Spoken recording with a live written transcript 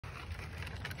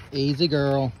Easy,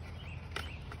 girl.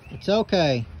 It's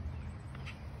okay.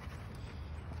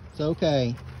 It's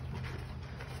okay.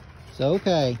 It's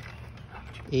okay.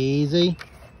 Easy.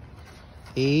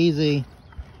 Easy.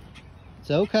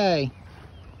 It's okay.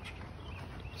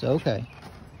 It's okay.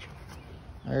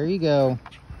 There you go.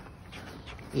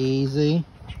 Easy.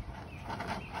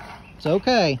 It's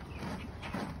okay.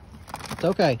 It's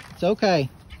okay. It's okay.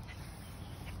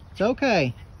 It's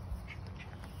okay.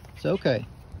 It's okay.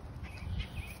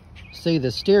 See,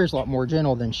 the steer's a lot more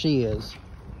gentle than she is.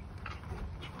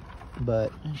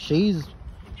 But she's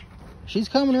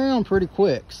coming around pretty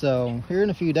quick. So here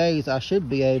in a few days, I should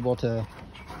be able to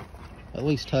at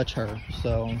least touch her.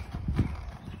 So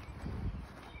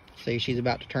see, she's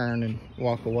about to turn and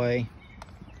walk away.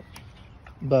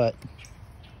 But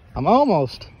I'm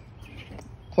almost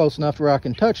close enough to where I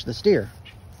can touch the steer.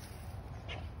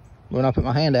 When I put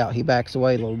my hand out, he backs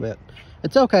away a little bit.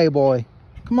 It's okay, boy.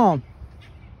 Come on.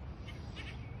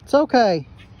 It's okay.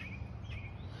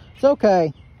 It's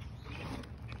okay.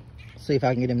 Let's see if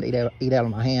I can get him to eat out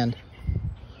of my hand.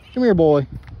 Come here, boy.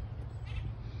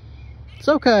 It's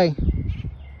okay.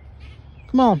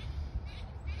 Come on.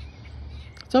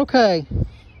 It's okay.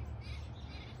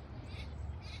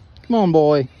 Come on,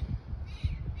 boy.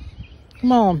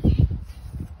 Come on.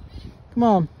 Come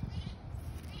on.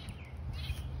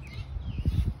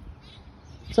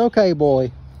 It's okay,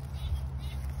 boy.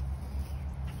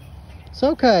 It's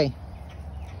okay.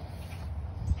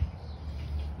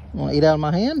 Want to eat out of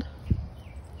my hand?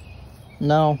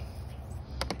 No.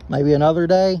 Maybe another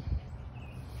day?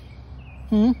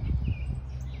 It's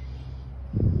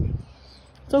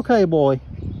okay, boy.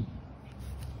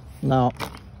 No.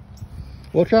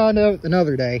 We'll try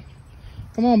another day.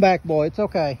 Come on back, boy. It's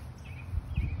okay.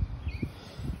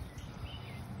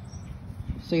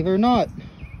 See, they're not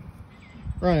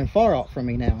running far out from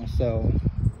me now, so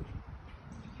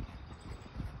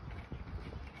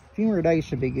a few more days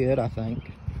should be good, I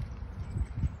think.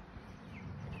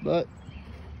 But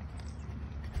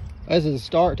as is the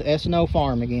start to S&O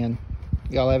Farm again.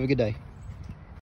 Y'all have a good day.